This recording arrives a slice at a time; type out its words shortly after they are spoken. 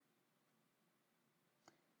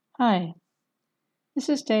Hi, this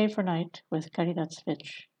is Day for Night with Caridad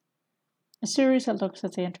Svitch, a series that looks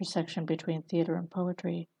at the intersection between theater and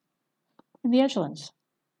poetry in the edgelands,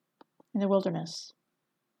 in the wilderness.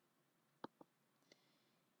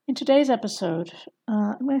 In today's episode,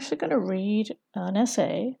 I'm actually going to read an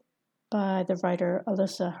essay by the writer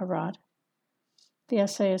Alyssa Harad. The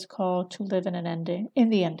essay is called To Live in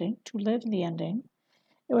the Ending.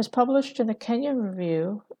 It was published in the Kenya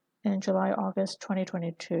Review in July-August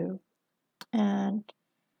 2022, and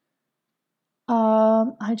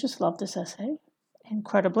I just love this essay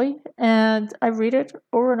incredibly, and I read it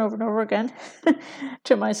over and over and over again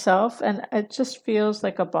to myself, and it just feels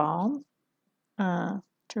like a balm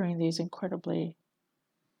during these incredibly,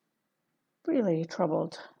 really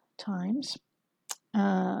troubled times.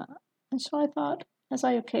 And so I thought, as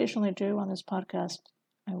I occasionally do on this podcast,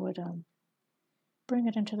 I would bring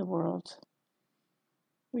it into the world,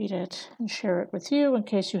 read it, and share it with you in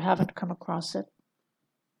case you haven't come across it.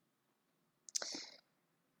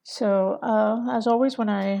 So, as always, when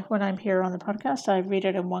I'm here on the podcast, I read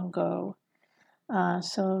it in one go.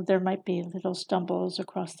 So there might be little stumbles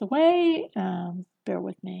across the way. Bear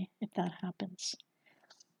with me if that happens.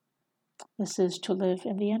 This is To Live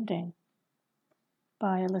in the Ending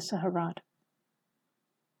by Alyssa Harad.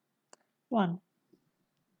 1.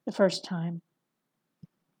 The first time.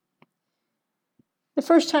 The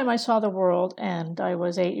first time I saw the world end, I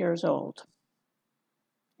was 8 years old.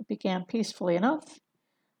 It began peacefully enough.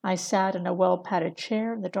 I sat in a well-padded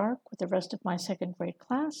chair in the dark with the rest of my second-grade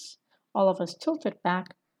class, all of us tilted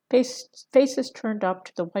back, faces turned up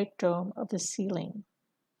to the white dome of the ceiling.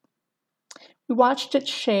 We watched it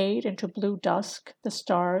shade into blue dusk, the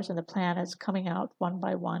stars and the planets coming out one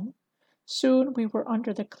by one. Soon we were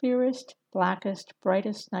under the clearest, blackest,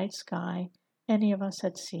 brightest night sky any of us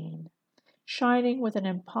had seen, shining with an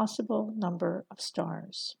impossible number of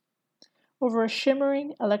stars. Over a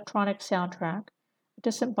shimmering electronic soundtrack, a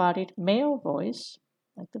disembodied male voice,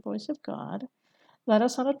 like the voice of God, led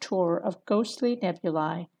us on a tour of ghostly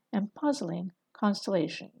nebulae and puzzling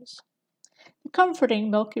constellations. The comforting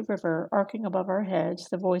Milky River arcing above our heads,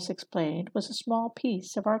 the voice explained, was a small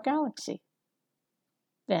piece of our galaxy.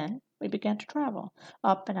 Then we began to travel.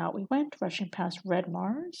 Up and out we went, rushing past red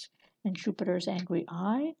Mars and Jupiter's angry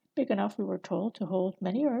eye, big enough, we were told, to hold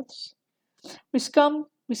many Earths. We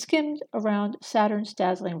skimmed around Saturn's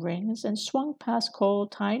dazzling rings and swung past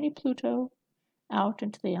cold, tiny Pluto out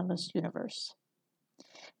into the endless universe.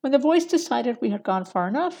 When the voice decided we had gone far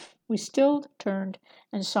enough, we still turned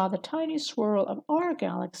and saw the tiny swirl of our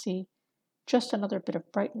galaxy, just another bit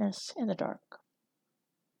of brightness in the dark.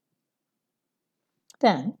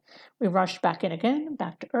 Then we rushed back in again,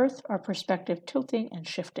 back to Earth, our perspective tilting and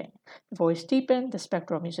shifting. The voice deepened, the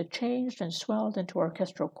spectral music changed and swelled into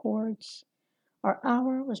orchestral chords. Our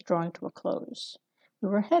hour was drawing to a close. We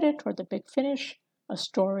were headed toward the big finish, a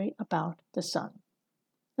story about the sun.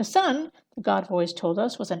 The sun, the God voice told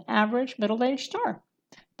us, was an average middle-aged star,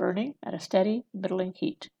 burning at a steady, middling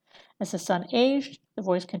heat. As the sun aged, the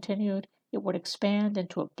voice continued, it would expand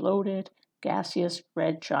into a bloated, gaseous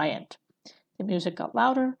red giant. The music got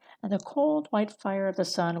louder, and the cold white fire of the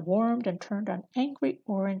sun warmed and turned an angry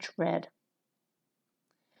orange-red.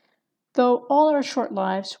 Though all our short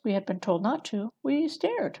lives we had been told not to, we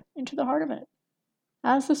stared into the heart of it.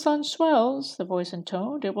 As the sun swells, the voice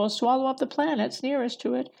intoned, it will swallow up the planets nearest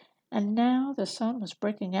to it. And now the sun was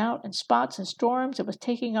breaking out in spots and storms. It was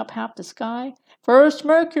taking up half the sky. First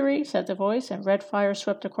Mercury, said the voice, and red fire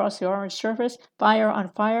swept across the orange surface, fire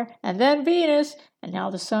on fire, and then Venus. And now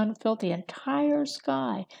the sun filled the entire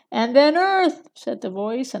sky. And then Earth, said the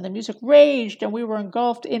voice, and the music raged, and we were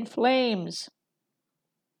engulfed in flames.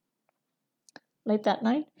 Late that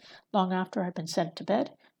night, long after I'd been sent to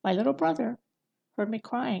bed, my little brother heard me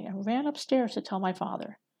crying and ran upstairs to tell my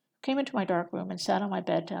father, who came into my dark room and sat on my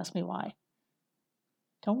bed to ask me why.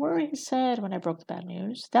 Don't worry, he said when I broke the bad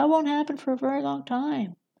news. That won't happen for a very long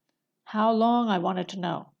time. How long, I wanted to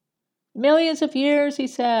know. Millions of years, he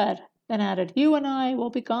said, then added, you and I will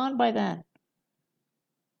be gone by then.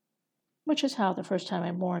 Which is how the first time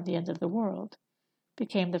I mourned the end of the world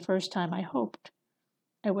became the first time I hoped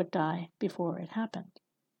I would die before it happened.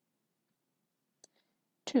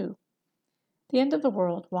 2. The end of the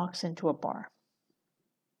world walks into a bar.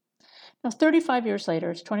 Now, 35 years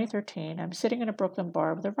later, it's 2013, I'm sitting in a Brooklyn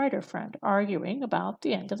bar with a writer friend, arguing about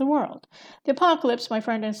the end of the world. The apocalypse, my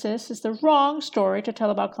friend insists, is the wrong story to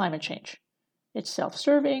tell about climate change. It's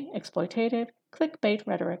self-serving, exploitative, clickbait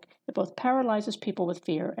rhetoric that both paralyzes people with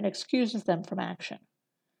fear and excuses them from action.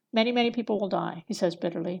 Many, many people will die, he says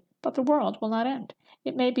bitterly, but the world will not end.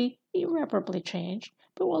 It may be irreparably changed,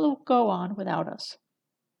 but will go on without us.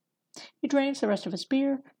 He drains the rest of his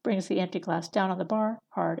beer, brings the empty glass down on the bar,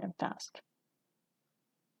 hard and fast.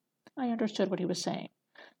 I understood what he was saying.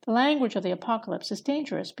 The language of the apocalypse is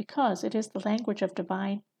dangerous because it is the language of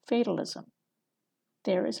divine fatalism.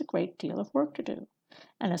 There is a great deal of work to do,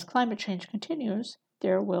 and as climate change continues,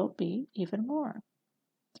 there will be even more.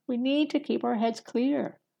 We need to keep our heads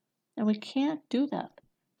clear, and we can't do that.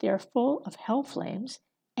 They are full of hell flames,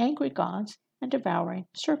 angry gods, and devouring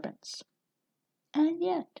serpents. And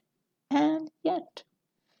yet,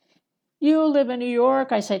 you live in New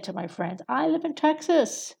York, I say to my friends. I live in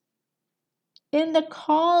Texas. In the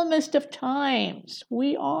calmest of times,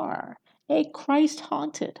 we are a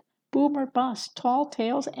Christ-haunted, boomer-bust, tall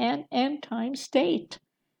tales, and end-time state.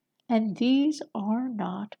 And these are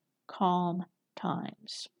not calm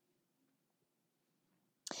times.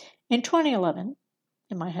 In 2011,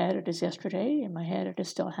 in my head it is yesterday, in my head it is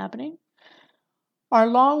still happening, our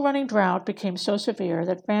long-running drought became so severe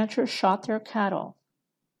that ranchers shot their cattle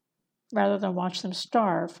rather than watch them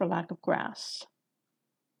starve for lack of grass.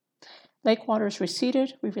 Lake waters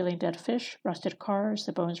receded, revealing dead fish, rusted cars,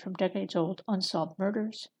 the bones from decades-old unsolved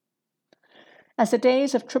murders. As the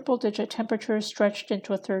days of triple-digit temperatures stretched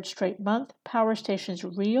into a third straight month, power stations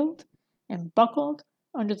reeled and buckled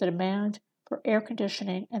under the demand for air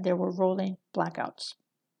conditioning, and there were rolling blackouts.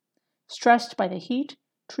 Stressed by the heat,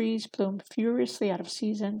 trees bloomed furiously out of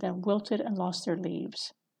season, then wilted and lost their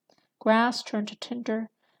leaves. Grass turned to tinder,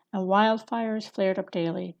 and wildfires flared up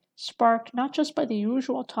daily, sparked not just by the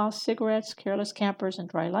usual tossed cigarettes, careless campers, and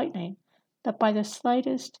dry lightning, but by the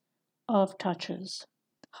slightest of touches.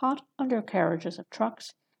 Hot undercarriages of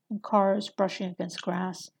trucks and cars brushing against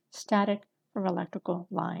grass, static from electrical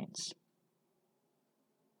lines.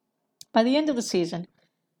 By the end of the season,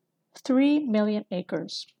 3 million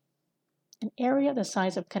acres, an area the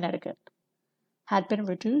size of Connecticut, had been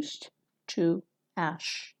reduced to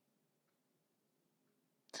ash.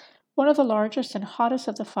 One of the largest and hottest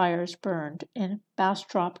of the fires burned in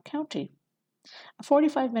Bastrop County, a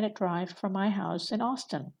 45-minute drive from my house in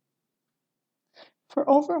Austin. For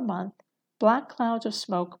over a month, black clouds of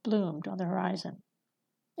smoke bloomed on the horizon.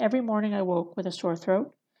 Every morning I woke with a sore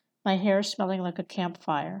throat, my hair smelling like a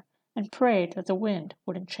campfire, and prayed that the wind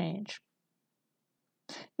wouldn't change.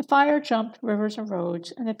 The fire jumped rivers and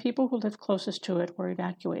roads, and the people who lived closest to it were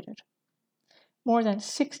evacuated. More than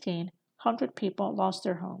 1,600 people lost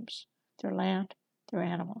their homes, their land, their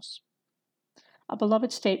animals. A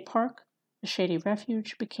beloved state park, a shady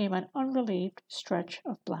refuge, became an unrelieved stretch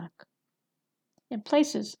of black. In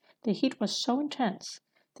places, the heat was so intense,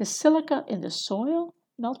 the silica in the soil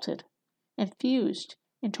melted and fused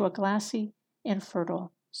into a glassy,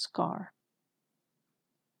 infertile scar.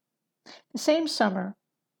 The same summer,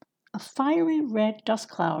 a fiery red dust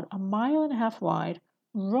cloud a mile and a half wide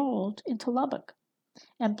rolled into Lubbock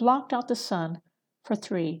and blocked out the sun for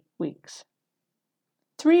 3 weeks.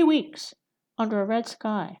 3 weeks under a red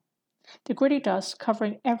sky, the gritty dust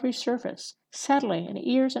covering every surface, settling in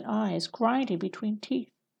ears and eyes, grinding between teeth.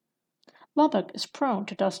 Lubbock is prone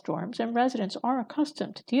to dust storms, and residents are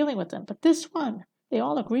accustomed to dealing with them, but this one, they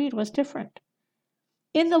all agreed, was different.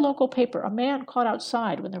 In the local paper, a man caught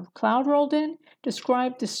outside when the cloud rolled in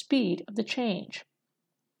described the speed of the change.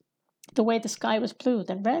 The way the sky was blue,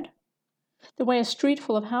 then red. The way a street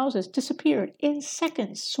full of houses disappeared in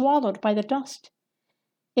seconds, swallowed by the dust.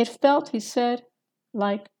 It felt, he said,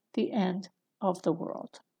 like the end of the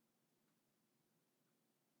world.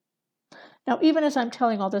 Now, even as I'm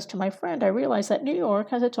telling all this to my friend, I realize that New York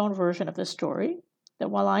has its own version of this story,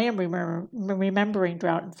 that while I am remembering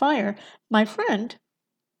drought and fire, my friend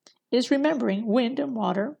is remembering wind and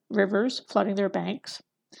water, rivers flooding their banks,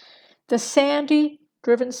 the sandy,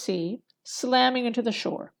 driven sea slamming into the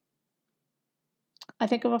shore. I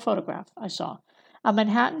think of a photograph I saw. A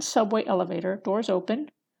Manhattan subway elevator, doors open,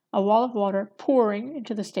 a wall of water pouring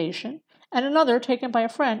into the station, and another taken by a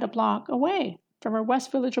friend a block away from her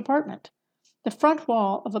West Village apartment. The front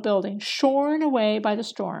wall of a building shorn away by the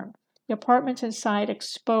storm, the apartments inside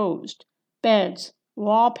exposed, beds,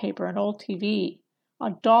 wallpaper, an old TV,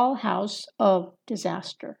 a dollhouse of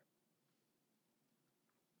disaster.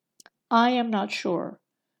 I am not sure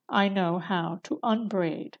I know how to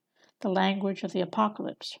unbraid the language of the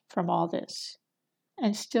apocalypse from all this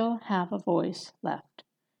and still have a voice left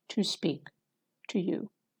to speak to you.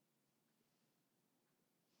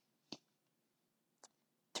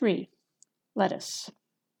 3. Lettuce.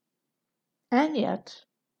 And yet,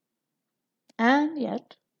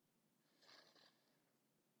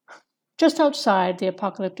 just outside the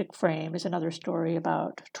apocalyptic frame is another story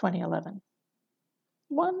about 2011.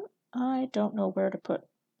 One I don't know where to put.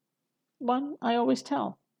 One I always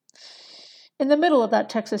tell. In the middle of that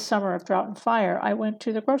Texas summer of drought and fire, I went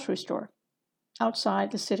to the grocery store.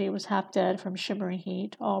 Outside, the city was half dead from shimmering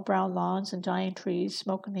heat, all brown lawns and dying trees,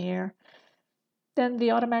 smoke in the air. Then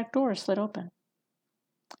the automatic door slid open,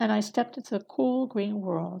 and I stepped into the cool green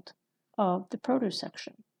world of the produce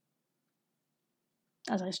section.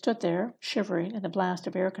 As I stood there, shivering in the blast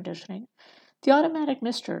of air conditioning, the automatic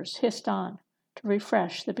misters hissed on to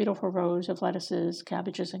refresh the beautiful rows of lettuces,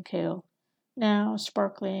 cabbages, and kale, now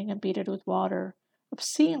sparkling and beaded with water,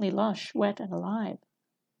 obscenely lush, wet, and alive.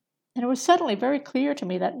 And it was suddenly very clear to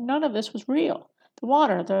me that none of this was real. The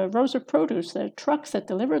water, the rows of produce, the trucks that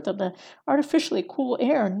delivered them, the artificially cool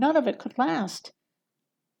air, none of it could last.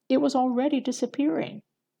 It was already disappearing.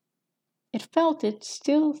 It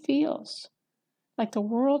still feels, like the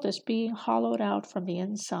world is being hollowed out from the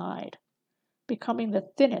inside, becoming the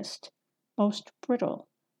thinnest, most brittle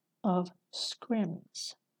of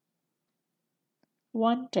scrims.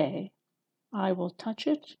 One day I will touch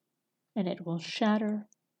it, and it will shatter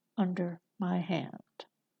under my hand.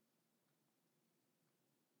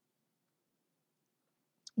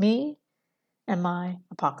 Me and my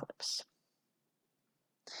apocalypse.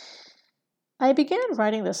 I began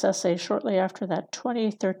writing this essay shortly after that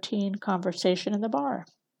 2013 conversation in the bar.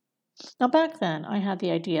 Now, back then, I had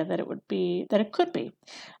the idea that it could be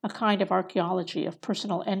a kind of archaeology of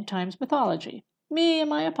personal end times mythology. Me and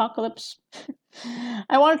my apocalypse.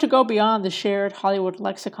 I wanted to go beyond the shared Hollywood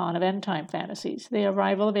lexicon of end time fantasies, the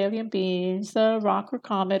arrival of alien beings, the rock or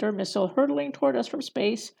comet or missile hurtling toward us from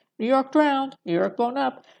space, New York drowned, New York blown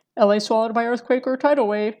up, LA swallowed by earthquake or tidal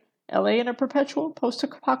wave, LA in a perpetual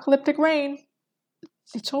post-apocalyptic reign.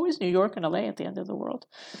 It's always New York and LA at the end of the world.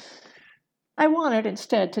 I wanted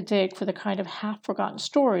instead to dig for the kind of half-forgotten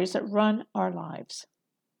stories that run our lives,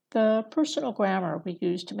 the personal grammar we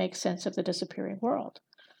use to make sense of the disappearing world.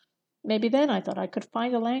 Maybe then I thought I could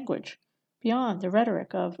find a language beyond the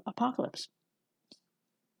rhetoric of apocalypse.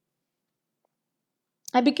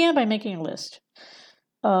 I began by making a list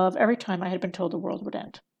of every time I had been told the world would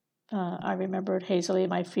end. I remembered hazily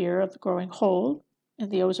my fear of the growing hole in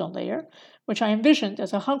the ozone layer, which I envisioned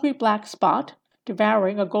as a hungry black spot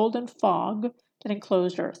devouring a golden fog that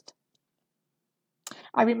enclosed Earth.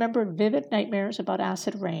 I remembered vivid nightmares about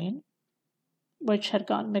acid rain, which had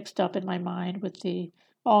gotten mixed up in my mind with the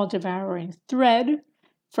all-devouring thread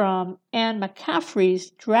from Anne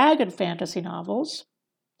McCaffrey's dragon fantasy novels,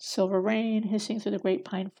 silver rain hissing through the great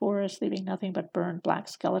pine forest, leaving nothing but burned black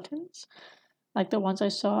skeletons, like the ones I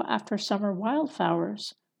saw after summer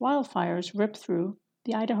wildfires ripped through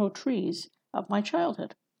the Idaho trees of my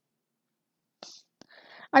childhood.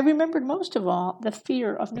 I remembered most of all the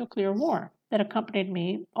fear of nuclear war that accompanied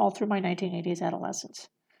me all through my 1980s adolescence.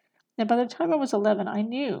 And by the time I was 11, I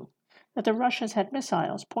knew that the Russians had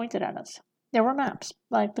missiles pointed at us. There were maps,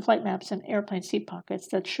 like the flight maps in airplane seat pockets,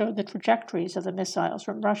 that showed the trajectories of the missiles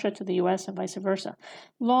from Russia to the US and vice versa.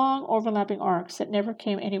 Long overlapping arcs that never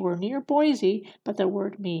came anywhere near Boise, but that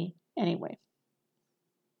were me anyway.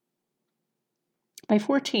 By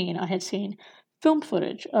 14, I had seen film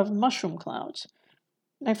footage of mushroom clouds.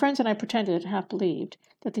 My friends and I pretended, half believed,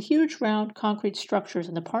 that the huge round concrete structures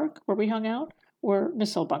in the park where we hung out were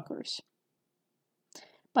missile bunkers.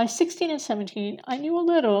 By 16 and 17, I knew a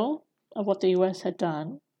little of what the U.S. had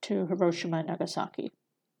done to Hiroshima and Nagasaki.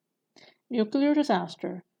 Nuclear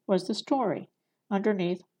disaster was the story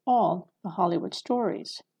underneath all the Hollywood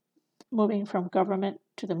stories, moving from government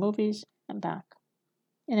to the movies and back,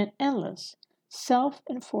 in an endless,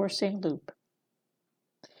 self-enforcing loop.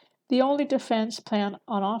 The only defense plan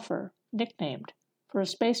on offer, nicknamed, for a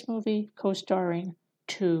space movie co-starring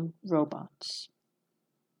 2 robots.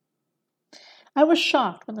 I was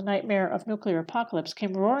shocked when the nightmare of nuclear apocalypse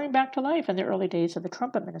came roaring back to life in the early days of the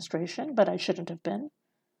Trump administration, but I shouldn't have been.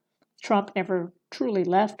 Trump never truly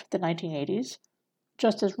left the 1980s,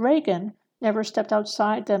 just as Reagan never stepped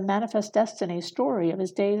outside the Manifest Destiny story of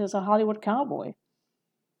his days as a Hollywood cowboy.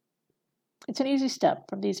 It's an easy step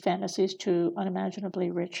from these fantasies to unimaginably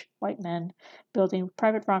rich white men building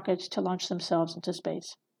private rockets to launch themselves into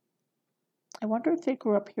space. I wonder if they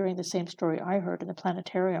grew up hearing the same story I heard in the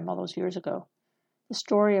planetarium all those years ago. The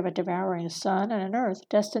story of a devouring sun and an earth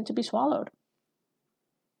destined to be swallowed.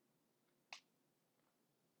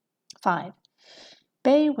 5.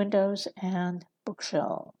 Bay windows and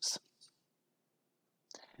bookshelves.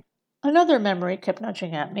 Another memory kept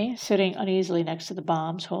nudging at me, sitting uneasily next to the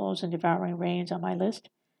bombs, holes, and devouring rains on my list.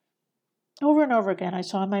 Over and over again, I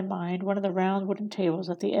saw in my mind one of the round wooden tables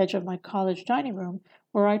at the edge of my college dining room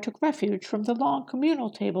where I took refuge from the long communal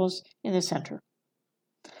tables in the center.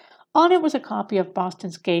 On it was a copy of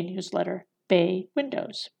Boston's gay newsletter, Bay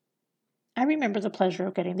Windows. I remember the pleasure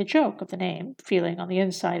of getting the joke of the name, feeling on the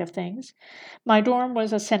inside of things. My dorm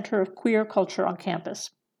was a center of queer culture on campus.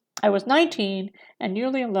 I was 19 and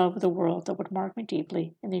nearly in love with a world that would mark me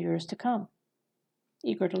deeply in the years to come.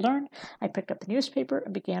 Eager to learn, I picked up the newspaper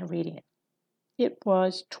and began reading it. It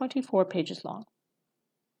was 24 pages long.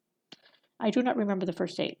 I do not remember the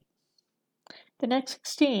first 8. The next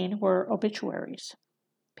 16 were obituaries,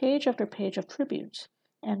 page after page of tributes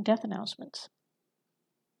and death announcements.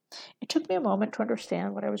 It took me a moment to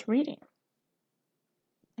understand what I was reading.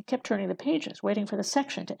 I kept turning the pages, waiting for the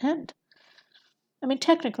section to end.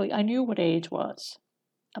 Technically, I knew what AIDS was.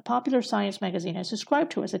 A popular science magazine I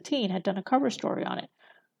subscribed to as a teen had done a cover story on it.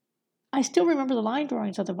 I still remember the line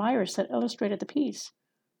drawings of the virus that illustrated the piece.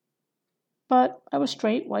 But I was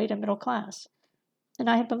straight, white, and middle class, and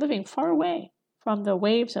I had been living far away from the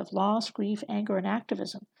waves of loss, grief, anger, and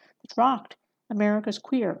activism that rocked America's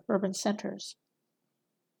queer urban centers.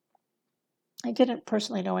 I didn't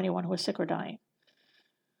personally know anyone who was sick or dying.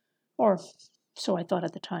 Or so I thought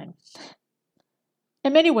at the time.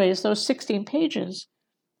 In many ways, those 16 pages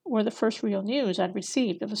were the first real news I'd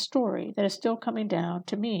received of a story that is still coming down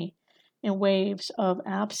to me in waves of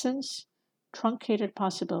absence, truncated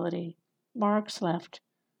possibility, marks left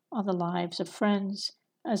on the lives of friends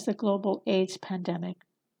as the global AIDS pandemic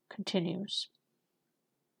continues.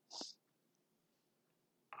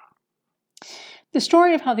 The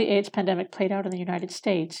story of how the AIDS pandemic played out in the United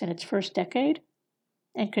States in its first decade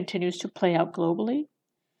and continues to play out globally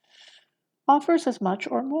offers as much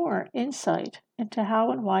or more insight into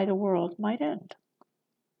how and why the world might end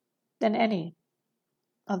than any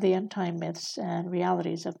of the end-time myths and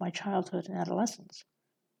realities of my childhood and adolescence.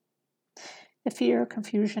 The fear,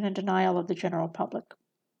 confusion, and denial of the general public,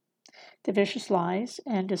 the vicious lies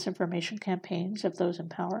and disinformation campaigns of those in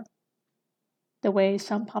power, the way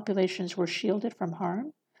some populations were shielded from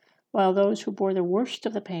harm, while those who bore the worst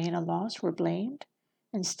of the pain and loss were blamed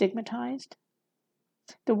and stigmatized,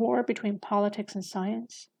 the war between politics and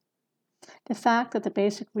science, the fact that the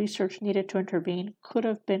basic research needed to intervene could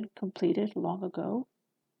have been completed long ago,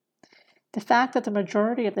 the fact that the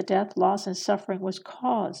majority of the death, loss, and suffering was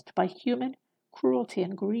caused by human cruelty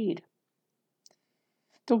and greed,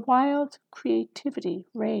 the wild creativity,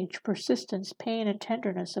 rage, persistence, pain, and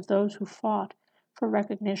tenderness of those who fought for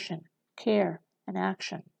recognition, care, and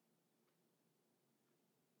action.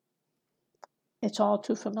 It's all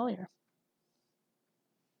too familiar.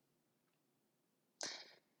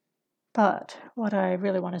 But what I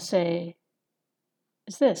really want to say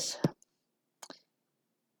is this.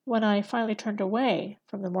 When I finally turned away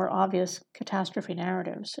from the more obvious catastrophe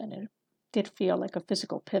narratives, and it did feel like a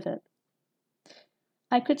physical pivot,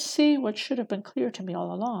 I could see what should have been clear to me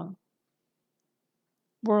all along.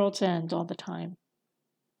 World's end all the time.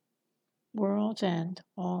 World's end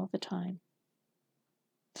all the time.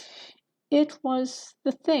 It was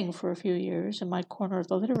the thing for a few years in my corner of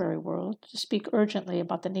the literary world to speak urgently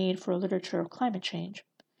about the need for a literature of climate change.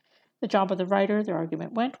 The job of the writer, their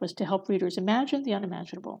argument went, was to help readers imagine the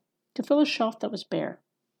unimaginable, to fill a shelf that was bare.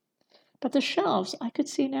 But the shelves I could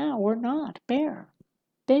see now were not bare.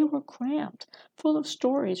 They were crammed, full of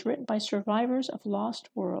stories written by survivors of lost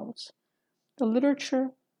worlds, the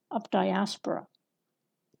literature of diaspora,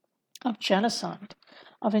 of genocide,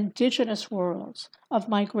 of indigenous worlds, of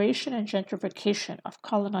migration and gentrification, of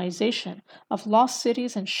colonization, of lost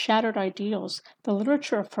cities and shattered ideals, the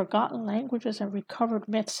literature of forgotten languages and recovered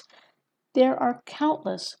myths. There are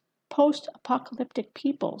countless post-apocalyptic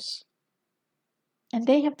peoples, and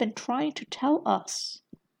they have been trying to tell us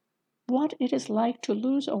what it is like to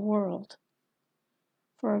lose a world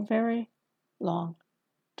for a very long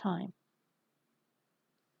time.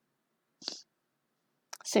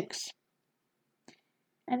 6.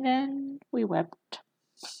 And then we wept.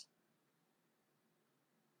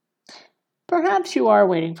 Perhaps you are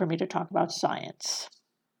waiting for me to talk about science.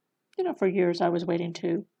 For years I was waiting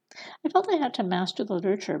too. I felt I had to master the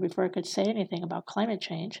literature before I could say anything about climate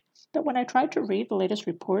change, but when I tried to read the latest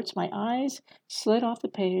reports, my eyes slid off the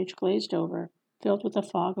page, glazed over, filled with the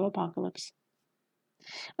fog of apocalypse.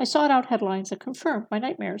 I sought out headlines that confirmed my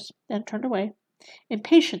nightmares, then turned away,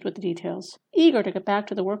 impatient with the details, eager to get back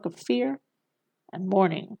to the work of fear and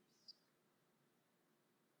mourning.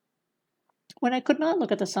 When I could not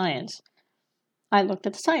look at the science, I looked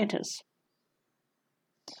at the scientists.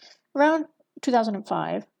 Around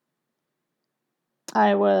 2005,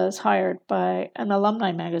 I was hired by an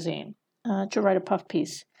alumni magazine to write a puff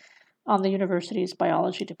piece on the university's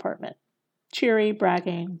biology department. Cheery,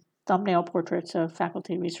 bragging, thumbnail portraits of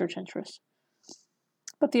faculty research interests.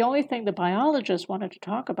 But the only thing the biologists wanted to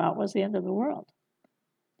talk about was the end of the world.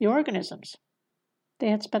 The organisms. they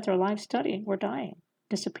had spent their lives studying were dying,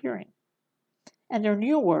 disappearing. And their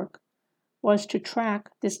new work was to track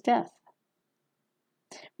this death.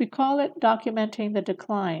 We call it documenting the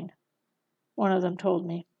decline, one of them told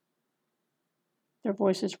me. Their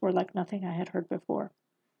voices were like nothing I had heard before,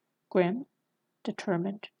 grim,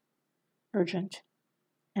 determined, urgent,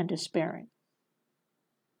 and despairing.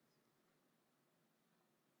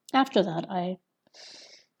 After that, I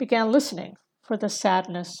began listening for the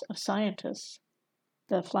sadness of scientists,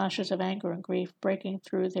 the flashes of anger and grief breaking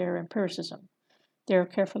through their empiricism, their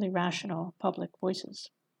carefully rational public voices.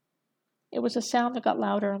 It was a sound that got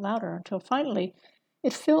louder and louder until finally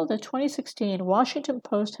it filled the 2016 Washington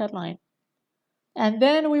Post headline. And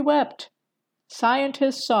then we wept.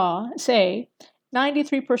 Scientists say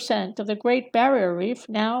 93% of the Great Barrier Reef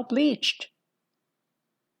now bleached.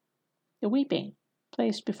 The weeping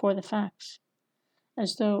placed before the facts,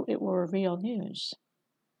 as though it were real news.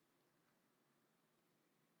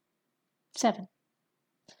 7.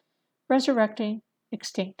 Resurrecting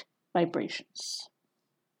extinct vibrations.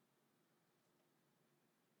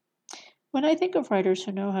 When I think of writers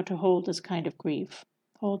who know how to hold this kind of grief,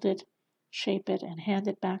 hold it, shape it, and hand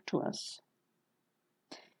it back to us,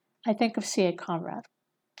 I think of C.A. Conrad,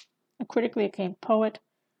 a critically acclaimed poet,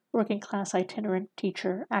 working-class itinerant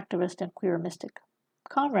teacher, activist, and queer mystic.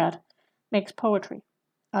 Conrad makes poetry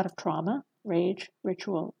out of trauma, rage,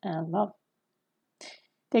 ritual, and love.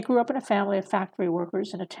 They grew up in a family of factory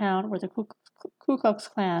workers in a town where the Ku Klux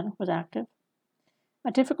Klan was active.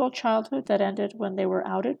 A difficult childhood that ended when they were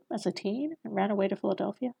outed as a teen and ran away to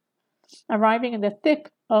Philadelphia, arriving in the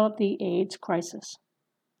thick of the AIDS crisis.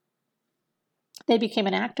 They became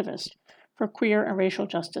an activist for queer and racial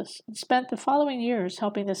justice and spent the following years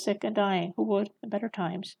helping the sick and dying who would, in better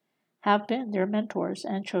times, have been their mentors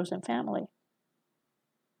and chosen family.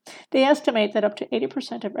 They estimate that up to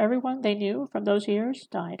 80% of everyone they knew from those years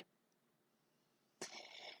died.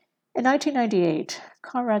 In 1998,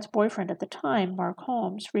 Conrad's boyfriend at the time, Mark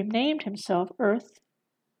Holmes, renamed himself Earth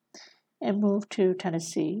and moved to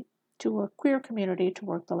Tennessee to a queer community to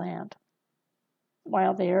work the land.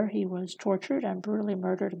 While there, he was tortured and brutally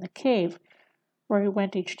murdered in the cave where he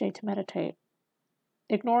went each day to meditate.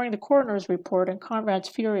 Ignoring the coroner's report and Conrad's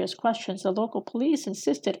furious questions, the local police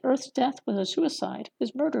insisted Earth's death was a suicide.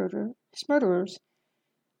 His murderers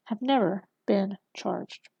have never been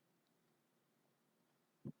charged.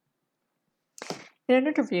 In an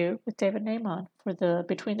interview with David Naiman for the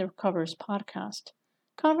Between the Covers podcast,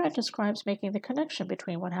 Conrad describes making the connection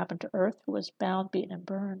between what happened to Earth, who was bound, beaten, and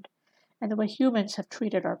burned, and the way humans have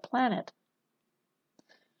treated our planet.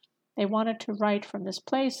 They wanted to write from this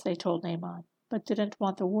place, they told Naiman, but didn't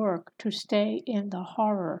want the work to stay in the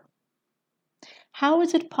horror. How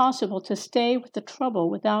is it possible to stay with the trouble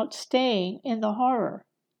without staying in the horror?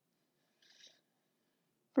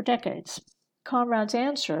 For decades, Conrad's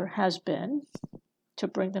answer has been to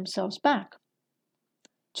bring themselves back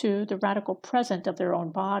to the radical present of their own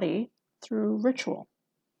body through ritual.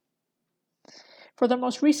 For their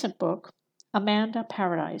most recent book, Amanda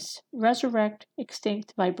Paradise, Resurrect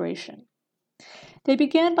Extinct Vibration, they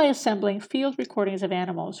began by assembling field recordings of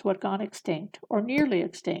animals who had gone extinct or nearly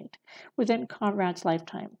extinct within Conrad's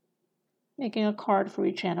lifetime, making a card for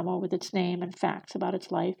each animal with its name and facts about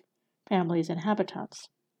its life, families, and habitats.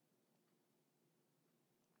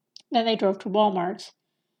 Then they drove to Walmart's,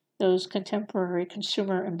 those contemporary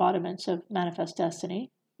consumer embodiments of manifest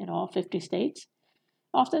destiny in all 50 states,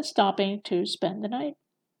 often stopping to spend the night.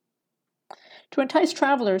 To entice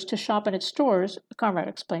travelers to shop in its stores, Conrad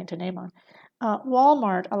explained to Naiman,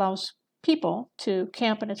 Walmart allows people to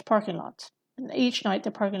camp in its parking lots. And each night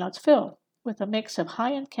the parking lots fill with a mix of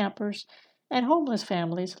high-end campers and homeless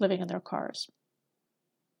families living in their cars.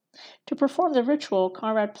 To perform the ritual,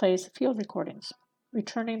 Conrad plays field recordings,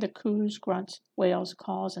 returning the coos, grunts, wails,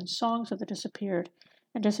 calls, and songs of the disappeared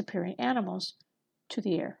and disappearing animals to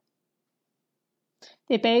the air.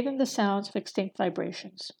 They bathe in the sounds of extinct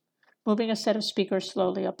vibrations, moving a set of speakers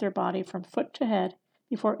slowly up their body from foot to head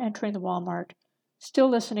before entering the Walmart, still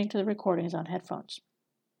listening to the recordings on headphones.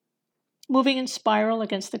 Moving in spiral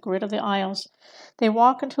against the grid of the aisles, they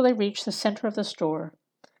walk until they reach the center of the store,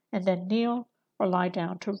 and then kneel or lie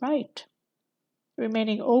down to write,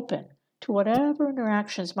 remaining open to whatever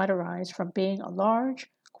interactions might arise from being a large,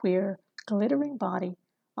 queer, glittering body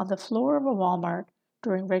on the floor of a Walmart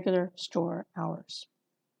during regular store hours.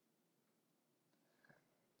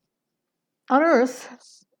 On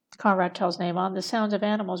Earth, Conrad tells Naiman, the sounds of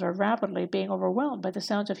animals are rapidly being overwhelmed by the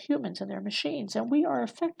sounds of humans and their machines, and we are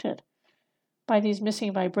affected by these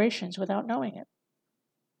missing vibrations without knowing it.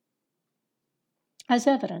 As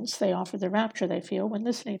evidence, they offer the rapture they feel when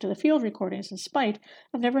listening to the field recordings in spite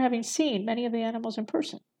of never having seen many of the animals in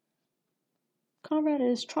person. Conrad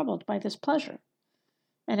is troubled by this pleasure,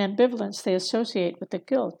 an ambivalence they associate with the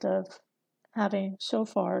guilt of having so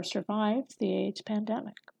far survived the AIDS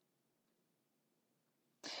pandemic.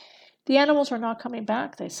 The animals are not coming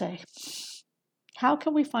back, they say. How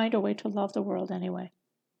can we find a way to love the world anyway?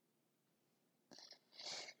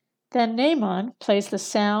 Then Naaman plays the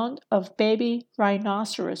sound of baby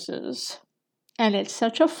rhinoceroses, and it's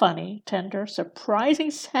such a funny, tender, surprising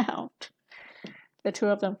sound. The two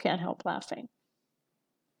of them can't help laughing.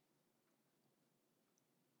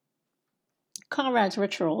 Conrad's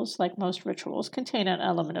rituals, like most rituals, contain an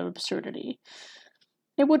element of absurdity.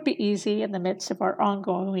 It would be easy, in the midst of our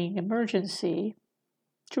ongoing emergency,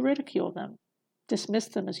 to ridicule them, dismiss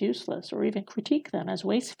them as useless, or even critique them as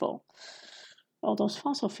wasteful. All those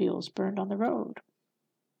fossil fuels burned on the road.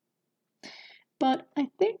 But I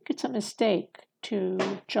think it's a mistake to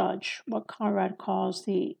judge what Conrad calls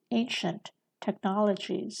the ancient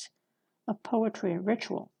technologies of poetry and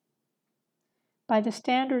ritual by the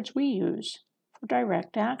standards we use for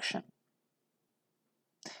direct action.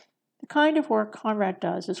 The kind of work Conrad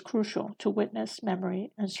does is crucial to witness,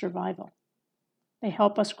 memory, and survival. They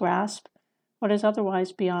help us grasp what is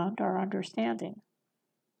otherwise beyond our understanding: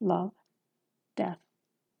 love, death,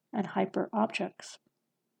 and hyper objects.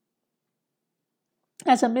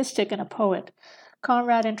 As a mystic and a poet,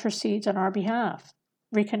 Conrad intercedes on our behalf,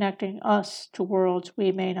 reconnecting us to worlds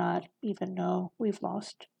we may not even know we've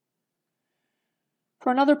lost.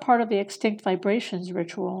 For another part of the Extinct Vibrations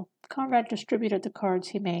ritual, Conrad distributed the cards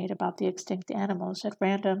he made about the extinct animals at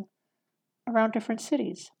random around different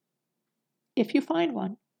cities. If you find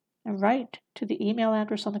one and write to the email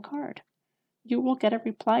address on the card, you will get a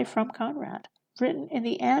reply from Conrad, written in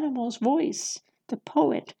the animal's voice, the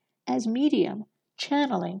poet as medium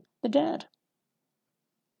channeling the dead.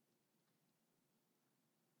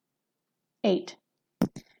 8.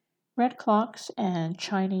 Red clocks and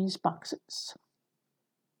Chinese boxes.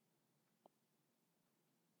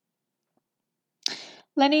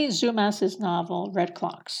 Lenny Zumas's novel, Red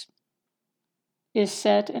Clocks, is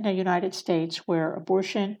set in the United States where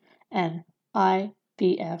abortion and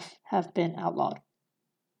IVF have been outlawed.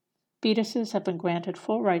 Fetuses have been granted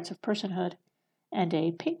full rights of personhood, and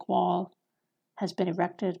a pink wall has been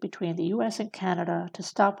erected between the U.S. and Canada to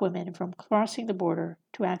stop women from crossing the border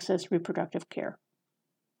to access reproductive care.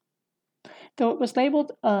 Though it was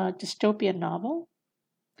labeled a dystopian novel,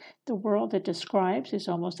 the world it describes is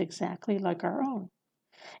almost exactly like our own.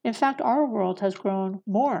 In fact, our world has grown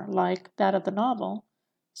more like that of the novel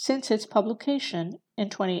since its publication in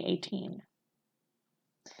 2018.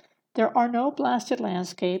 There are no blasted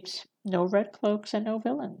landscapes, no red cloaks, and no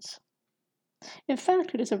villains. In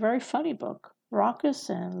fact, it is a very funny book, raucous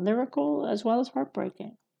and lyrical as well as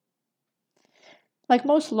heartbreaking. Like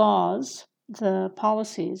most laws, the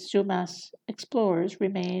policies Zumas explores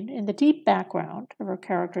remain in the deep background of our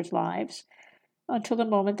characters' lives until the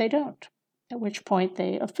moment they don't, at which point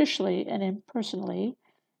they officially and impersonally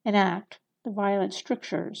enact the violent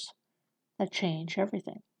strictures that change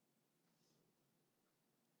everything.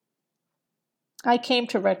 I came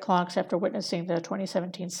to Red Clocks after witnessing the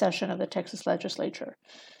 2017 session of the Texas legislature.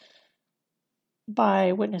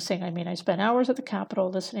 By witnessing, I mean I spent hours at the Capitol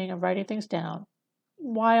listening and writing things down,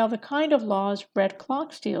 while the kind of laws Red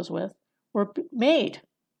Clocks deals with were made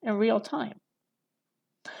in real time.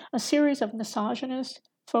 A series of misogynist,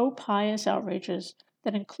 faux pious outrages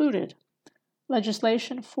that included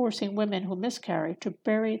legislation forcing women who miscarry to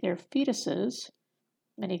bury their fetuses.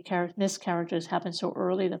 Many miscarriages happen so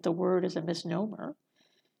early that the word is a misnomer,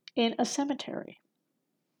 in a cemetery.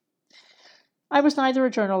 I was neither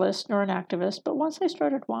a journalist nor an activist, but once I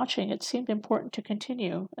started watching, it seemed important to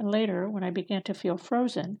continue, and later, when I began to feel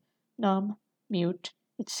frozen, numb, mute,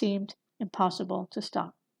 it seemed impossible to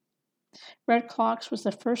stop. Red Clocks was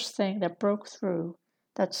the first thing that broke through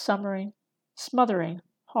that smothering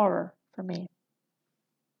horror for me.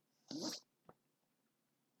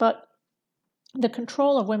 But the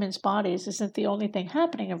control of women's bodies isn't the only thing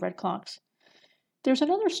happening in Red Clocks. There's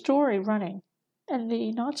another story running in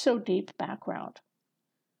the not-so-deep background.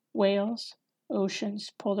 Whales,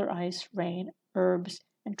 oceans, polar ice, rain, herbs,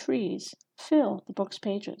 and trees fill the book's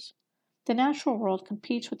pages. The natural world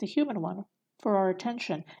competes with the human one for our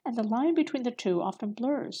attention, and the line between the two often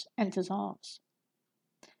blurs and dissolves.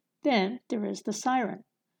 Then there is the siren.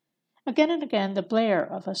 Again and again, the blare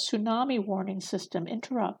of a tsunami warning system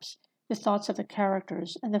interrupts the thoughts of the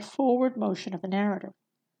characters and the forward motion of the narrative.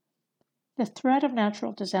 The threat of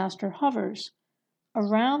natural disaster hovers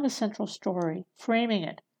around the central story, framing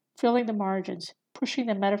it, filling the margins, pushing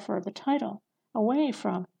the metaphor of the title away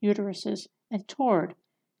from uteruses and toward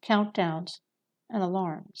countdowns and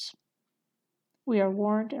alarms. We are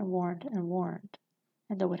warned and warned and warned,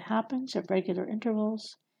 and though it happens at regular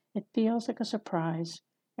intervals, it feels like a surprise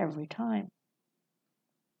every time.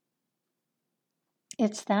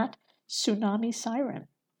 It's that tsunami siren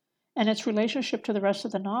and its relationship to the rest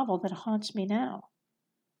of the novel that haunts me now.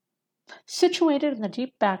 Situated in the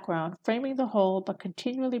deep background, framing the whole but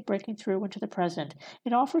continually breaking through into the present,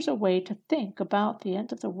 it offers a way to think about the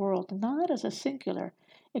end of the world not as a singular,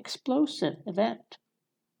 explosive event,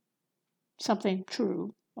 something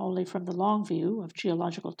true only from the long view of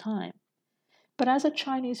geological time, but as a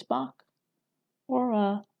Chinese Bach or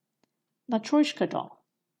a Matryoshka doll.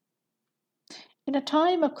 In a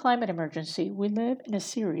time of climate emergency, we live in a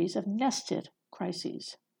series of nested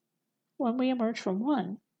crises. When we emerge from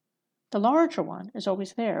one, the larger one is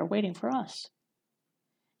always there waiting for us.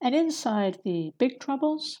 And inside the big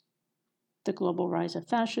troubles, the global rise of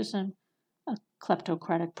fascism, a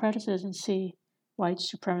kleptocratic presidency, white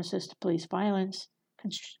supremacist police violence,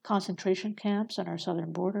 concentration camps on our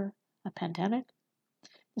southern border, a pandemic,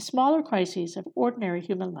 the smaller crises of ordinary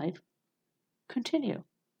human life continue.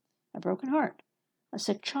 A broken heart, a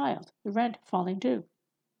sick child, the rent falling due.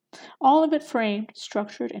 All of it framed,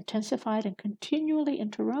 structured, intensified, and continually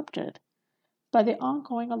interrupted by the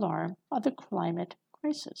ongoing alarm of the climate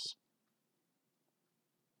crisis.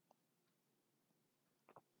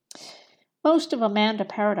 Most of Amanda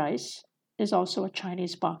Paradise is also a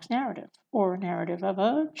Chinese box narrative, or a narrative of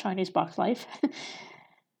a Chinese box life.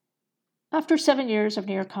 After 7 years of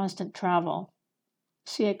near constant travel,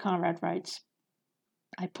 C.A. Conrad writes,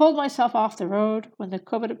 I pulled myself off the road when the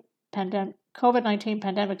COVID-19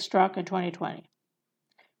 pandemic struck in 2020.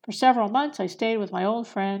 For several months, I stayed with my old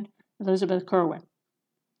friend, Elizabeth Kerwin,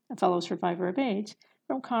 a fellow survivor of AIDS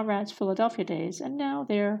from Conrad's Philadelphia days, and now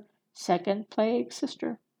their second plague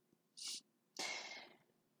sister.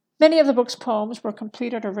 Many of the book's poems were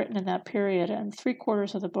completed or written in that period, and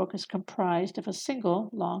 3/4 of the book is comprised of a single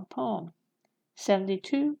long poem,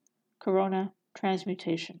 72 Corona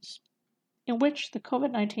Transmutations, in which the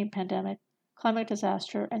COVID-19 pandemic, climate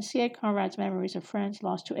disaster, and C.A. Conrad's memories of friends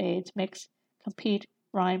lost to AIDS mix, compete,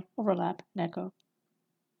 rhyme, overlap, and echo.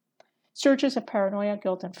 Surges of paranoia,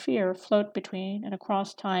 guilt, and fear float between and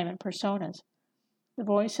across time and personas. The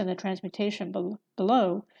voice in the transmutation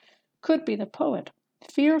below could be the poet,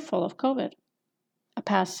 fearful of COVID, a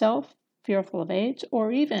past self, fearful of AIDS,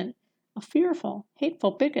 or even a fearful,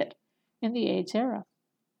 hateful bigot in the AIDS era.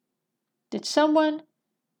 Did someone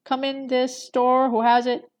come in this store who has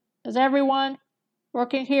it? Does everyone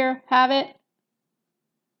working here have it?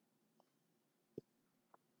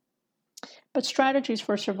 But strategies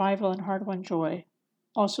for survival and hard-won joy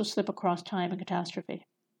also slip across time and catastrophe.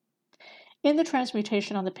 In the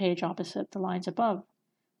transmutation on the page opposite the lines above,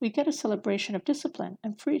 we get a celebration of discipline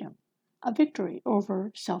and freedom, a victory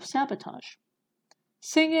over self-sabotage.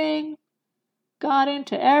 Singing got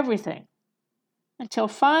into everything, until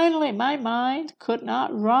finally my mind could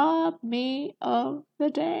not rob me of the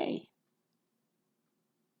day.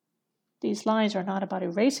 These lines are not about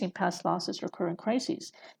erasing past losses or current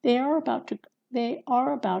crises. They are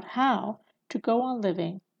about how to go on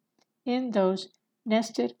living in those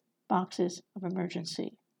nested boxes of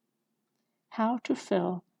emergency. How to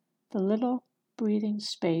fill the little breathing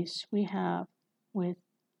space we have with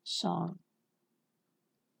song.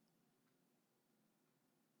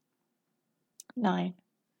 9.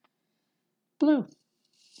 Blue.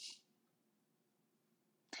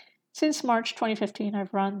 Since March 2015,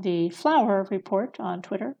 I've run the flower report on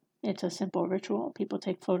Twitter. It's a simple ritual. People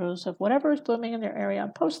take photos of whatever is blooming in their area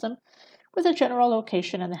and post them with a general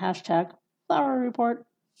location and the hashtag flower report.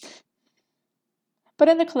 But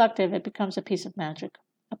in the collective, it becomes a piece of magic,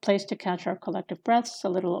 a place to catch our collective breaths, a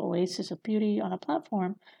little oasis of beauty on a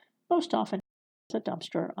platform, most often a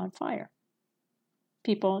dumpster on fire.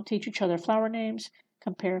 People teach each other flower names,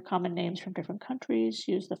 compare common names from different countries,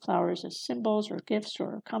 use the flowers as symbols or gifts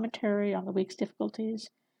or commentary on the week's difficulties.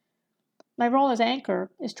 My role as anchor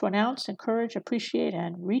is to announce, encourage, appreciate,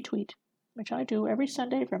 and retweet, which I do every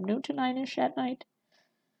Sunday from noon to 9-ish at night.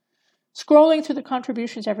 Scrolling through the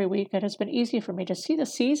contributions every week, it has been easy for me to see the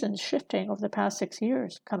seasons shifting over the past 6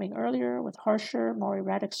 years, coming earlier with harsher, more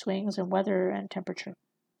erratic swings in weather and temperature.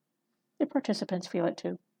 The participants feel it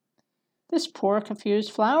too. This poor,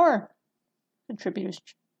 confused flower, contributors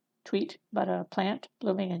tweet about a plant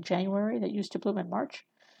blooming in January that used to bloom in March.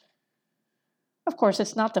 Of course,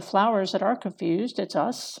 it's not the flowers that are confused, it's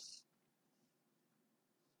us.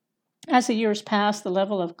 As the years passed, the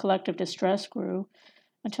level of collective distress grew.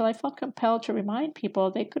 until I felt compelled to remind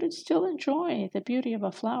people they could still enjoy the beauty of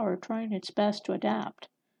a flower trying its best to adapt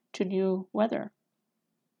to new weather.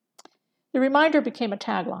 The reminder became a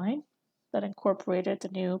tagline that incorporated the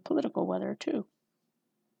new political weather, too.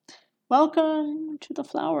 Welcome to the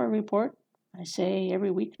Flower Report, I say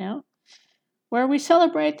every week now, where we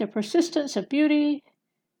celebrate the persistence of beauty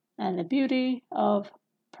and the beauty of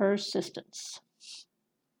persistence.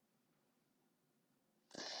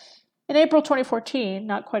 In April 2014,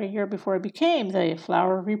 not quite a year before I became the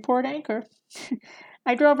Flower Report anchor,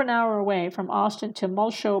 I drove an hour away from Austin to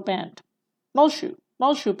Muleshoe Bend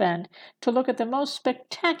to look at the most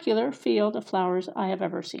spectacular field of flowers I have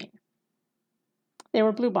ever seen. They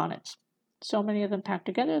were bluebonnets, so many of them packed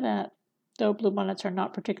together that, though bluebonnets are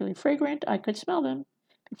not particularly fragrant, I could smell them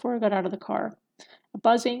before I got out of the car. A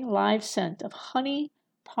buzzing, live scent of honey,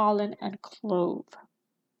 pollen, and clove.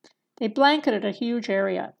 They blanketed a huge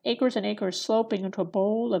area, acres and acres sloping into a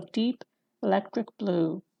bowl of deep electric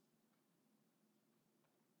blue.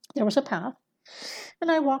 There was a path, and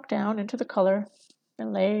I walked down into the color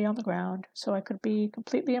and lay on the ground so I could be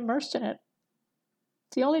completely immersed in it.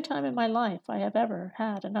 It's the only time in my life I have ever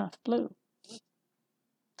had enough blue.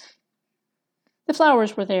 The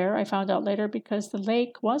flowers were there, I found out later, because the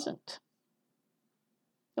lake wasn't.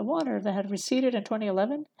 The water that had receded in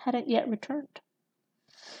 2011 hadn't yet returned.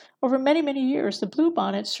 Over many, many years, the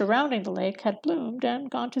bluebonnets surrounding the lake had bloomed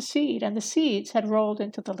and gone to seed, and the seeds had rolled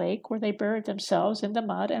into the lake where they buried themselves in the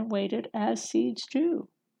mud and waited as seeds do.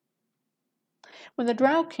 When the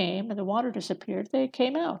drought came and the water disappeared, they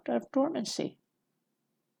came out of dormancy.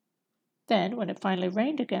 Then, when it finally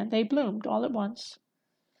rained again, they bloomed all at once,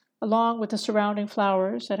 along with the surrounding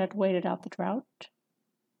flowers that had waited out the drought.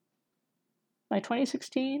 By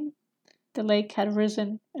 2016, the lake had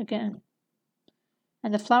risen again,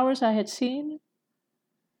 and the flowers I had seen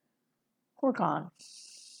were gone.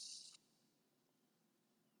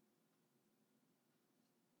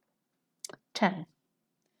 The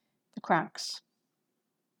cracks.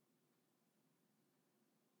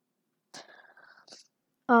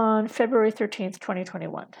 On February 13th,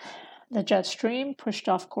 2021, the jet stream, pushed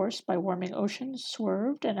off course by warming oceans,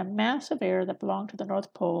 swerved, and a mass of air that belonged to the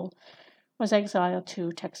North Pole was exiled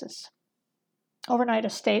to Texas. Overnight, a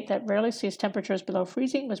state that rarely sees temperatures below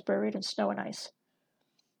freezing was buried in snow and ice.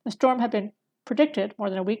 The storm had been predicted more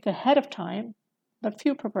than a week ahead of time, but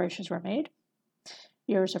few preparations were made.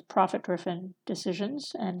 Years of profit-driven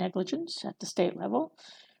decisions and negligence at the state level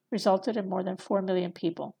resulted in more than 4 million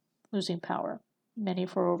people losing power, many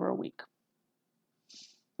for over a week.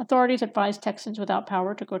 Authorities advised Texans without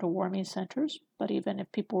power to go to warming centers, but even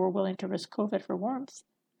if people were willing to risk COVID for warmth,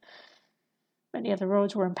 many of the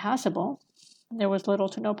roads were impassable, and there was little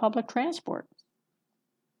to no public transport.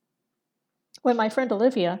 When my friend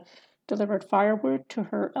Olivia delivered firewood to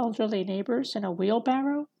her elderly neighbors in a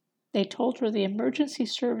wheelbarrow, they told her the emergency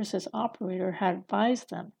services operator had advised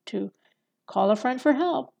them to call a friend for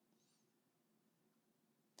help.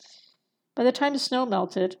 By the time the snow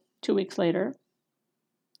melted, 2 weeks later,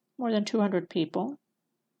 more than 200 people,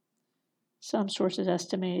 some sources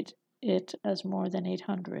estimate it as more than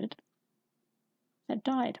 800, had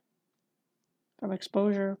died from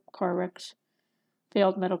exposure, car wrecks,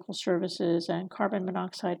 failed medical services, and carbon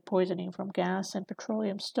monoxide poisoning from gas and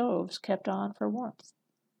petroleum stoves kept on for warmth.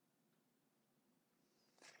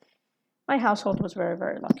 My household was very,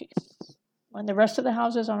 very lucky. When the rest of the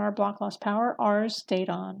houses on our block lost power, ours stayed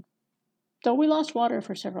on. Though we lost water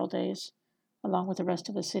for several days, along with the rest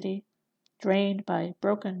of the city, drained by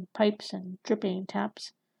broken pipes and dripping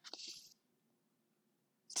taps.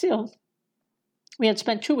 Still, we had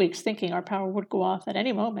spent 2 weeks thinking our power would go off at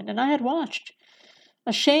any moment, and I had watched,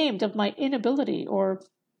 ashamed of my inability, or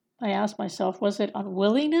I asked myself, was it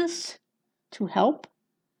unwillingness to help?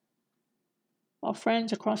 While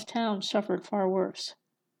friends across town suffered far worse.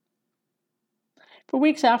 For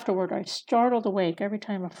weeks afterward, I startled awake every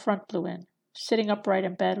time a front blew in, sitting upright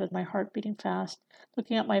in bed with my heart beating fast,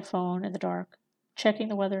 looking at my phone in the dark, checking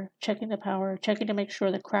the weather, checking the power, checking to make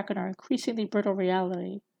sure the crack in our increasingly brittle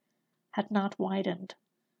reality had not widened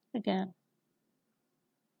again.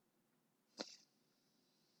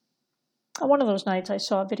 On one of those nights, I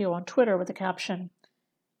saw a video on Twitter with the caption,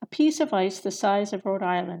 "A piece of ice the size of Rhode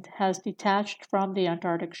Island has detached from the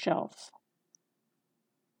Antarctic shelf."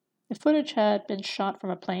 The footage had been shot from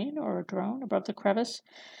a plane or a drone above the crevice,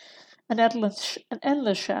 an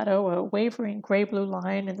endless shadow, a wavering gray-blue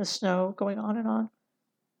line in the snow going on and on.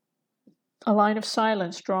 A line of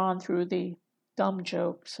silence drawn through the dumb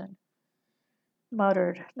jokes and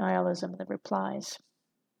muttered nihilism in the replies.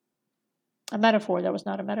 A metaphor that was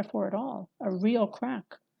not a metaphor at all. A real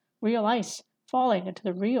crack, real ice, falling into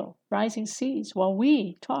the real, rising seas while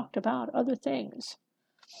we talked about other things.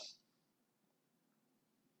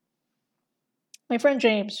 My friend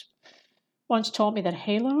James once told me that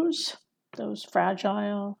halos, those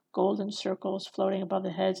fragile golden circles floating above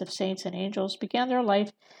the heads of saints and angels, began their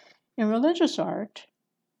life in religious art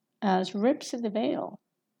as rips in the veil,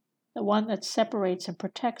 the one that separates and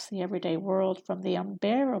protects the everyday world from the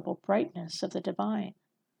unbearable brightness of the divine.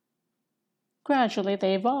 Gradually,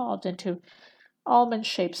 they evolved into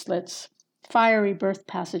almond-shaped slits, fiery birth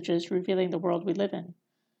passages revealing the world we live in,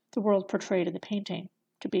 the world portrayed in the painting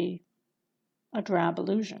to be a drab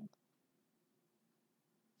illusion.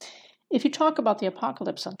 If you talk about the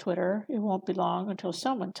apocalypse on Twitter, it won't be long until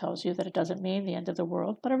someone tells you that it doesn't mean the end of the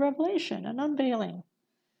world, but a revelation, an unveiling.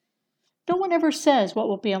 No one ever says what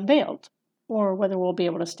will be unveiled, or whether we'll be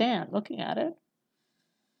able to stand looking at it.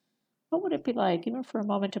 What would it be like, even for a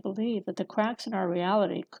moment, to believe that the cracks in our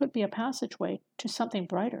reality could be a passageway to something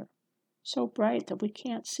brighter, so bright that we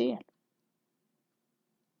can't see it?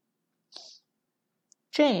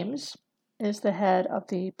 James is the head of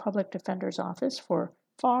the Public Defender's Office for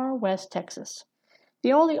Far West Texas,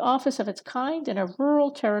 the only office of its kind in a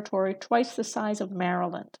rural territory twice the size of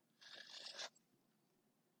Maryland.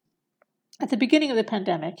 At the beginning of the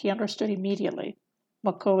pandemic, he understood immediately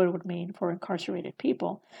what COVID would mean for incarcerated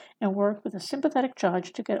people and worked with a sympathetic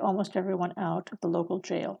judge to get almost everyone out of the local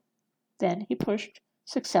jail. Then he pushed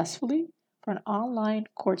successfully for an online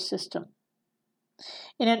court system.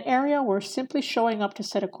 In an area where simply showing up to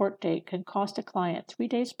set a court date can cost a client 3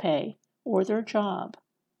 days' pay or their job,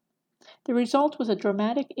 the result was a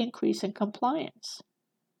dramatic increase in compliance.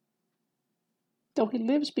 Though he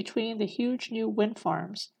lives between the huge new wind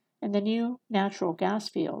farms and the new natural gas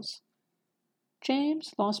fields,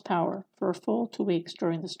 James lost power for a full 2 weeks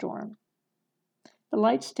during the storm. The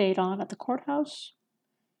lights stayed on at the courthouse.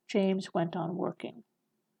 James went on working.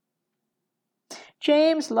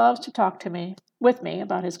 James loves to talk with me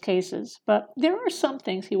about his cases, but there are some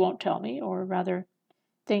things he won't tell me, or rather,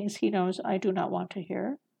 things he knows I do not want to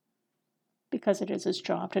hear, because it is his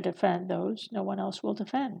job to defend those no one else will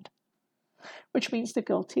defend, which means the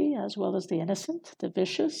guilty as well as the innocent, the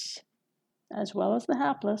vicious as well as the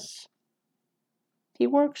hapless. He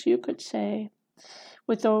works, you could say,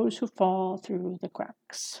 with those who fall through the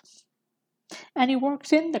cracks. And he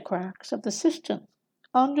works in the cracks of the system,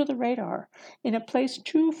 under the radar, in a place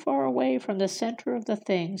too far away from the center of the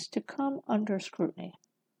things to come under scrutiny.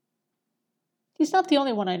 He's not the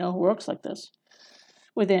only one I know who works like this,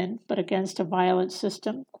 within but against a violent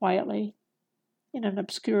system, quietly, in an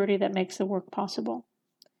obscurity that makes the work possible,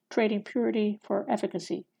 trading purity for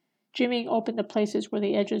efficacy, jimmying open the places where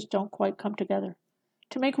the edges don't quite come together,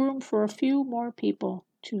 to make room for a few more people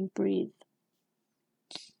to breathe.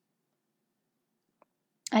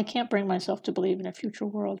 I can't bring myself to believe in a future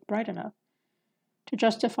world bright enough to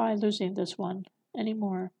justify losing this one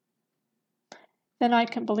anymore. Then I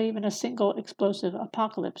can believe in a single explosive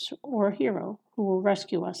apocalypse or a hero who will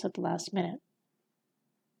rescue us at the last minute.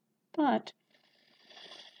 But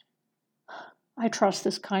I trust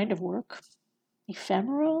this kind of work.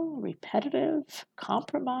 Ephemeral, repetitive,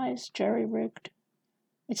 compromised, jerry-rigged.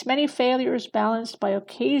 Its many failures balanced by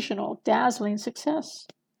occasional, dazzling success.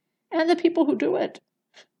 And the people who do it.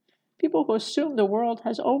 People who assume the world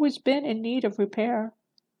has always been in need of repair.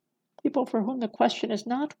 People for whom the question is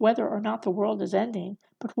not whether or not the world is ending,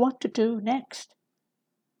 but what to do next.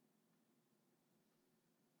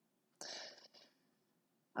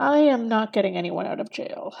 I am not getting anyone out of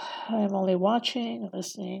jail. I am only watching,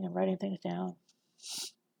 listening, and writing things down.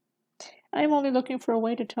 I am only looking for a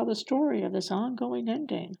way to tell the story of this ongoing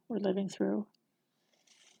ending we're living through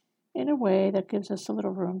in a way that gives us a little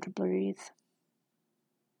room to breathe.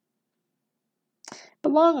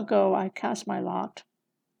 But long ago, I cast my lot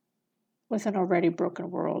with an already broken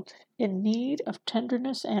world in need of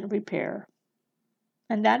tenderness and repair.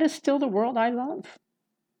 And that is still the world I love.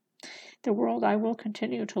 The world I will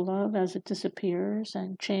continue to love as it disappears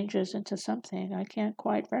and changes into something I can't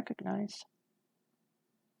quite recognize.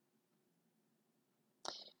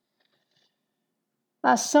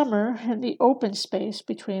 Last summer, in the open space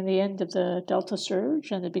between the end of the Delta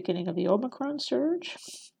surge and the beginning of the Omicron surge,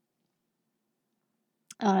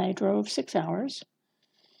 I drove 6 hours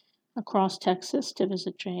across Texas to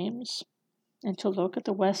visit James and to look at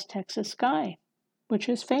the West Texas sky, which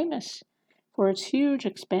is famous for its huge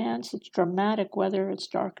expanse, its dramatic weather, its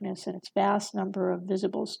darkness, and its vast number of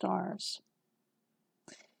visible stars.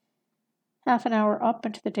 Half an hour up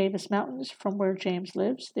into the Davis Mountains from where James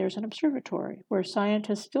lives, there's an observatory where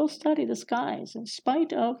scientists still study the skies in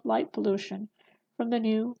spite of light pollution from the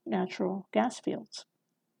new natural gas fields.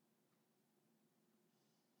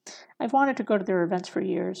 I've wanted to go to their events for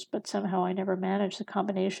years, but somehow I never managed the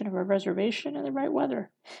combination of a reservation and the right weather.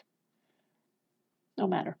 No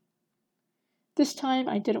matter. This time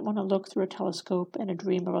I didn't want to look through a telescope and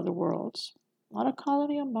dream of other worlds. Not a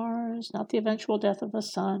colony on Mars, not the eventual death of the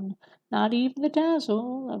sun, not even the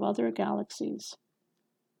dazzle of other galaxies.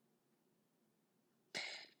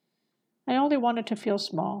 I only wanted to feel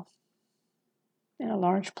small, in a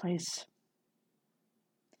large place.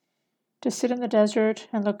 To sit in the desert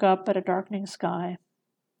and look up at a darkening sky,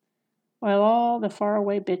 while all the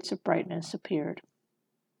faraway bits of brightness appeared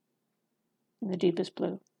in the deepest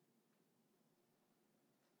blue.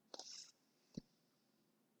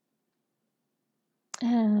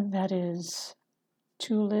 And that is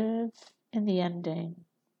To Live in the Ending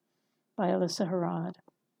by Alyssa Harad.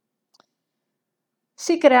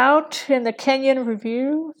 Seek it out in the Kenyon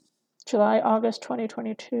Review, July-August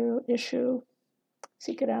 2022 issue.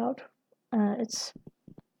 Seek it out.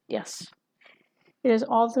 Yes. It is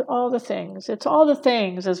all the things. It's all the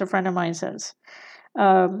things, as a friend of mine says.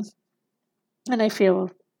 And I feel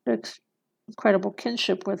incredible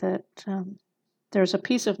kinship with it. There's a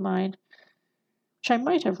piece of mine, which I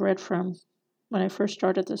might have read from when I first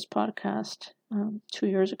started this podcast 2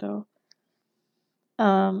 years ago,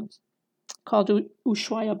 called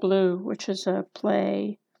Ushuaia Blue, which is a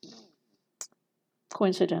play,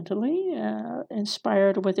 coincidentally,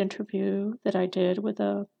 inspired with interview that I did with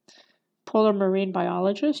a polar marine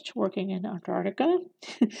biologist working in Antarctica,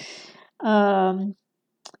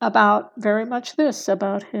 about very much this,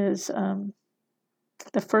 about his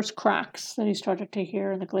the first cracks that he started to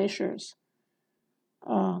hear in the glaciers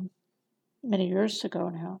many years ago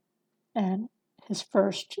now, and his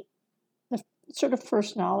the sort of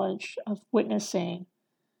first knowledge of witnessing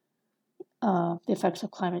the effects of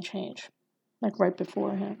climate change, like right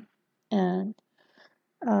before him, and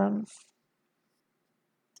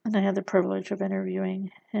I had the privilege of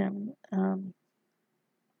interviewing him.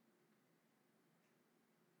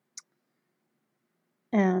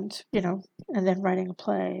 And then writing a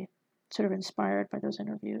play sort of inspired by those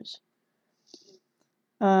interviews.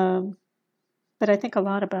 But I think a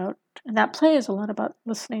lot about, and that play is a lot about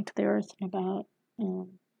listening to the earth and about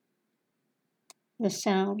the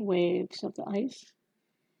sound waves of the ice,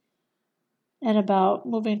 and about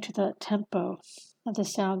moving to the tempo of the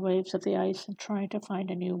sound waves of the ice and trying to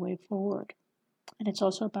find a new way forward. And it's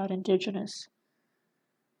also about indigenous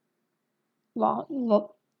law,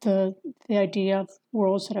 the idea of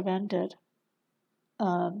worlds that have ended,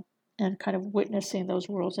 and kind of witnessing those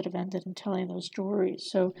worlds that have ended and telling those stories.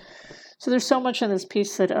 So there's so much in this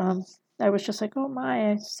piece that I was just like, oh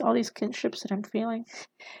my, all these kinships that I'm feeling.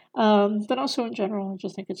 But also in general, I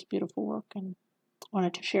just think it's beautiful work and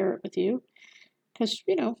wanted to share it with you. Because,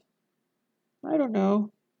 I don't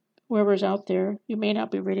know, whoever's out there, you may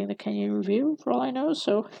not be reading the Kenyon Review for all I know.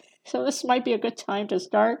 So this might be a good time to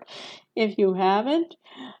start if you haven't.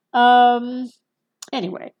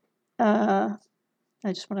 Anyway,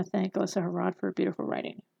 I just want to thank Alyssa Harad for beautiful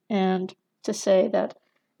writing. And to say that,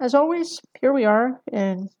 as always, here we are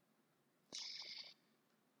in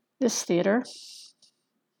this theater,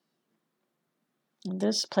 in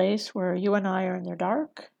this place where you and I are in the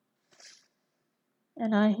dark,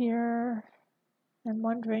 and I here am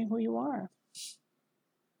wondering who you are.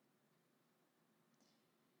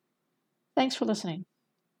 Thanks for listening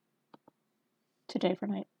to Day for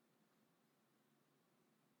Night.